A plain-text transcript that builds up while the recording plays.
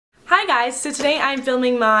Hi guys, so today I'm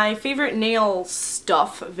filming my favorite nail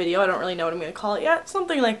stuff video. I don't really know what I'm going to call it yet.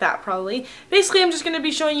 Something like that probably. Basically I'm just going to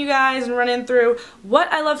be showing you guys and running through what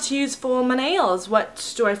I love to use for my nails.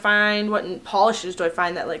 What do I find, what polishes do I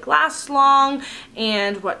find that like last long,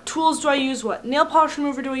 and what tools do I use, what nail polish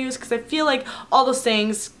remover do I use, because I feel like all those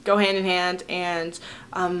things go hand in hand, and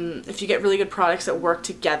if you get really good products that work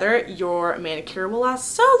together, your manicure will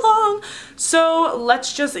last so long. So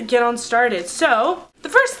let's just get on started. So the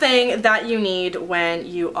first thing that you need when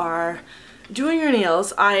you are doing your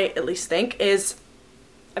nails, I at least think, is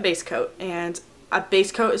a base coat. And a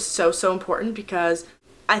base coat is so important because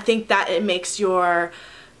I think that it makes your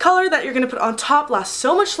color that you're going to put on top last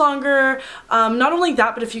so much longer. Not only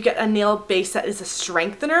that, but if you get a nail base that is a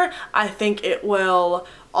strengthener, I think it will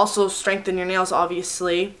also strengthen your nails,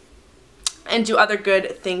 obviously, and do other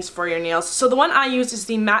good things for your nails. So the one I use is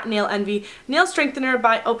the Matte Nail Envy Nail Strengthener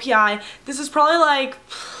by OPI. This is probably like,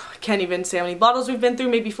 I can't even say how many bottles we've been through,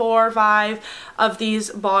 maybe 4 or 5 of these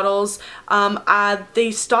bottles.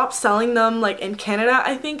 They stopped selling them like in Canada,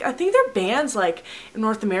 I think they're banned like in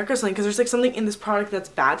North America or something, because there's like something in this product that's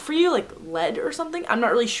bad for you, like lead or something. I'm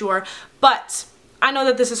not really sure, but I know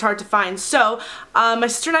that this is hard to find. So my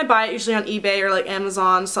sister and I buy it usually on eBay or like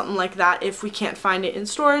Amazon, something like that, if we can't find it in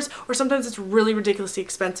stores, or sometimes it's really ridiculously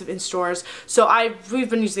expensive in stores. So we've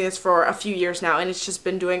been using this for a few years now, and it's just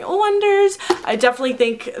been doing wonders. I definitely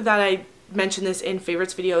think that I mentioned this in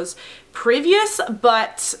favorites videos previous,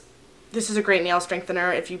 but this is a great nail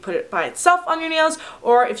strengthener if you put it by itself on your nails,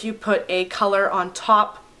 or if you put a color on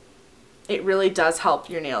top. It really does help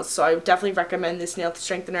your nails, so I definitely recommend this nail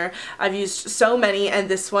strengthener. I've used so many, and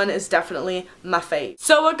this one is definitely my fave.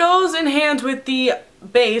 So what goes in hand with the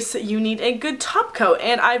base, you need a good top coat,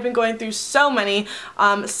 and I've been going through so many.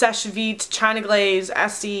 Seche Vite, China Glaze,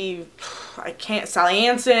 Essie, Sally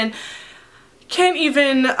Hansen. Can't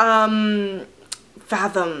even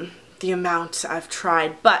fathom the amount I've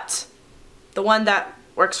tried, but the one that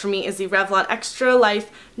works for me is the Revlon Extra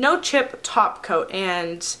Life No Chip Top Coat,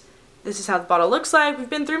 and this is how the bottle looks like. We've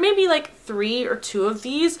been through maybe like 3 or 2 of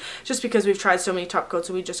these just because we've tried so many top coats,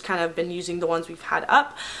 and we just kind of been using the ones we've had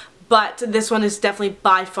up. But this one is definitely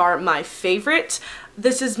by far my favorite.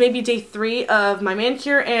 This is maybe day 3 of my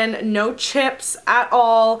manicure and no chips at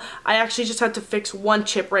all. I actually just had to fix 1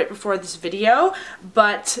 chip right before this video,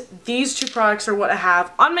 but these 2 products are what I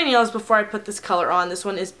have on my nails before I put this color on. This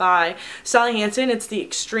one is by Sally Hansen. It's the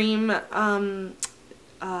Xtreme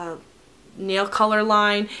nail color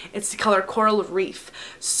line. It's the color Coral Reef.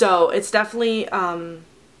 So it's definitely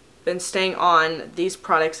been staying on. These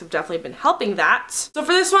products have definitely been helping that. So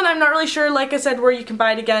for this one, I'm not really sure, like I said, where you can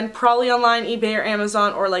buy it again. Probably online, eBay or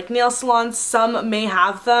Amazon, or like nail salons. Some may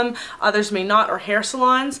have them, others may not, or hair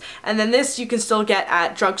salons. And then this you can still get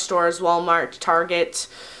at drugstores, Walmart, Target,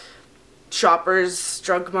 Shoppers,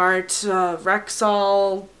 Drug Mart,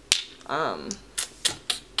 Rexall,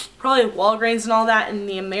 probably Walgreens and all that in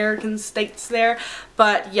the American states there.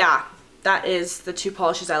 But yeah, that is the 2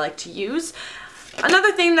 polishes I like to use.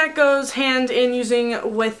 Another thing that goes hand in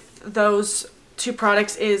using with those 2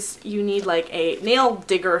 products is you need like a nail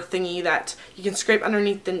digger thingy that you can scrape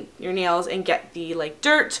underneath your nails and get the like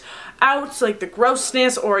dirt out, like the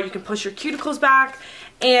grossness, or you can push your cuticles back.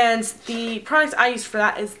 And the product I use for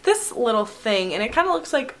that is this little thing, and it kind of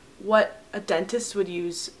looks like what a dentist would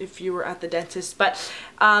use if you were at the dentist, but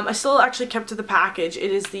I still actually kept to the package. It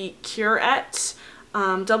is the Curette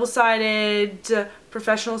double-sided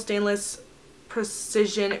professional stainless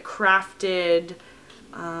precision crafted,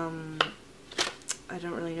 I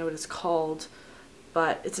don't really know what it's called,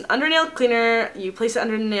 but it's an undernail cleaner. You place it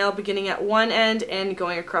under the nail beginning at one end and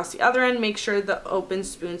going across the other end. Make sure the open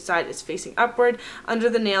spoon side is facing upward under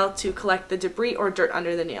the nail to collect the debris or dirt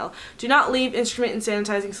under the nail. Do not leave instrument in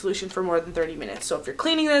sanitizing solution for more than 30 minutes. So if you're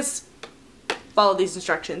cleaning this, follow these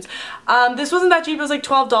instructions. This wasn't that cheap. It was like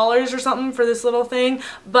 $12 or something for this little thing,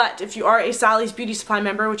 but if you are a Sally's Beauty Supply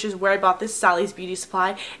member, which is where I bought this, Sally's Beauty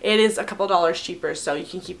Supply, it is a couple dollars cheaper, so you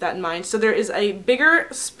can keep that in mind. So there is a bigger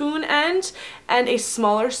spoon end and a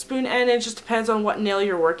smaller spoon end. It just depends on what nail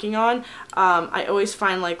you're working on. I always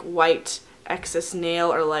find like white excess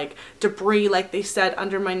nail or like debris, like they said,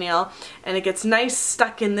 under my nail, and it gets nice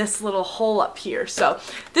stuck in this little hole up here. So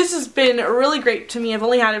this has been really great to me. I've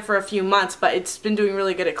only had it for a few months, but it's been doing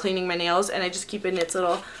really good at cleaning my nails, and I just keep it in its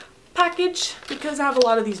little package because I have a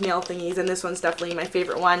lot of these nail thingies, and this one's definitely my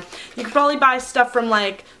favorite one. You could probably buy stuff from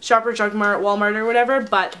like Shoppers, Drug Mart, Walmart, or whatever,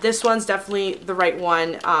 but this one's definitely the right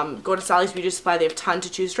one. Go to Sally's Beauty Supply. They have a ton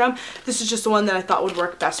to choose from. This is just the one that I thought would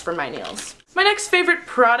work best for my nails. My next favorite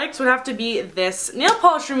product would have to be this nail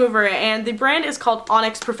polish remover, and the brand is called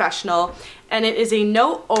Onyx Professional, and it is a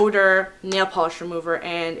no odor nail polish remover,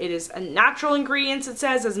 and it is a natural ingredients, it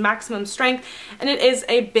says, as maximum strength, and it is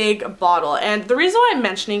a big bottle. And the reason why I'm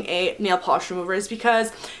mentioning a nail polish remover is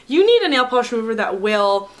because you need a nail polish remover that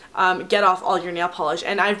will get off all your nail polish,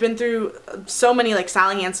 and I've been through so many like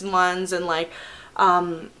Sally Hansen ones and like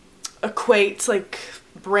Equate, like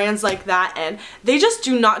brands like that, and they just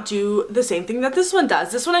do not do the same thing that this one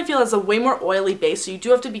does. This one I feel has a way more oily base, so you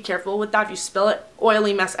do have to be careful with that. If you spill it,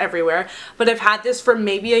 oily mess everywhere. But I've had this for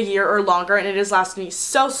maybe a year or longer, and it has lasted me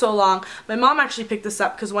so long. My mom actually picked this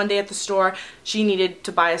up because one day at the store she needed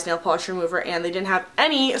to buy a nail polish remover, and they didn't have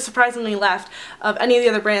any, surprisingly, left of any of the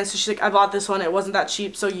other brands, so she's like, I bought this one, it wasn't that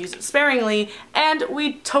cheap, so use it sparingly. And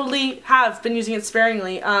we totally have been using it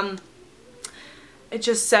sparingly. It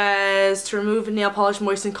just says to remove nail polish,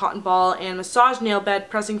 moisten cotton ball and massage nail bed,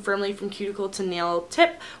 pressing firmly from cuticle to nail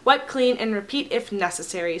tip. Wipe clean and repeat if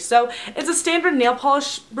necessary. So it's a standard nail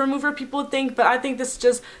polish remover, people would think, but I think this is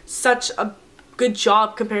just such a good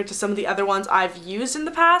job compared to some of the other ones I've used in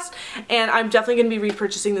the past, and I'm definitely going to be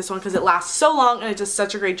repurchasing this one because it lasts so long and it does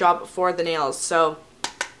such a great job for the nails. So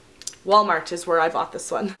Walmart is where I bought this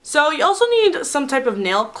one. So you also need some type of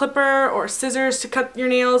nail clipper or scissors to cut your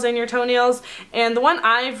nails and your toenails, and the one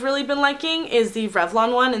I've really been liking is the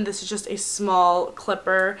Revlon one, and this is just a small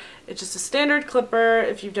clipper. It's just a standard clipper.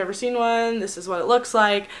 If you've never seen one, this is what it looks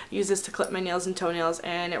like. I use this to clip my nails and toenails,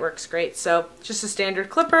 and it works great. So just a standard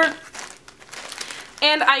clipper.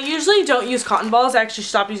 And I usually don't use cotton balls. I actually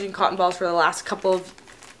stopped using cotton balls for the last couple of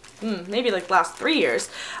maybe like last 3 years,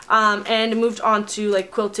 and moved on to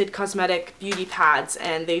like Quilted Cosmetic beauty pads,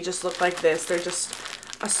 and they just look like this. They're just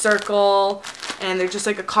a circle, and they're just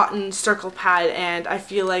like a cotton circle pad, and I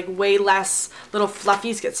feel like way less little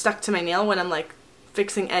fluffies get stuck to my nail when I'm like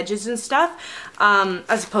fixing edges and stuff,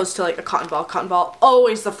 as opposed to like a cotton ball. Cotton ball,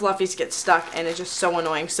 always the fluffies get stuck, and it's just so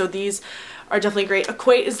annoying. So these are definitely great.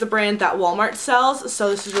 Equate is the brand that Walmart sells, so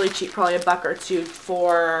this is really cheap, probably $1 or $2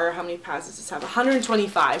 for, how many pads does this have?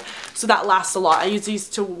 125, so that lasts a lot. I use these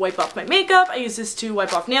to wipe off my makeup, I use this to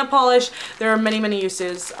wipe off nail polish. There are many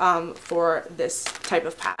uses for this type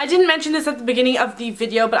of pad. I didn't mention this at the beginning of the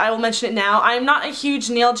video, but I will mention it now. I'm not a huge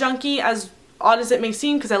nail junkie, as odd as it may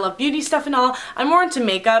seem, because I love beauty stuff and all. I'm more into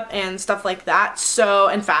makeup and stuff like that, so,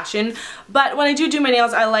 and fashion, but when I do my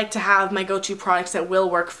nails, I like to have my go-to products that will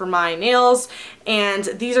work for my nails, and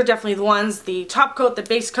these are definitely the ones. The top coat, the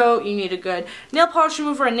base coat, you need a good nail polish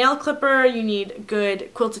remover, a nail clipper, you need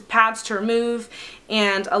good quilted pads to remove,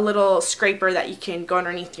 and a little scraper that you can go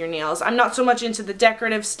underneath your nails. I'm not so much into the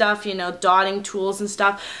decorative stuff, you know, dotting tools and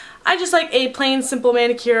stuff. I just like a plain simple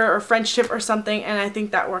manicure or French tip or something, and I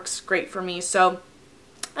think that works great for me. So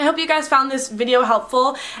I hope you guys found this video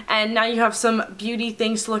helpful, and now you have some beauty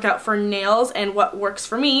things to look out for nails and what works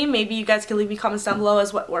for me. Maybe you guys can leave me comments down below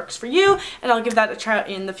as what works for you, and I'll give that a try out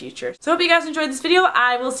in the future. So I hope you guys enjoyed this video.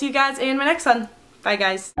 I will see you guys in my next one. Bye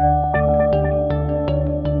guys.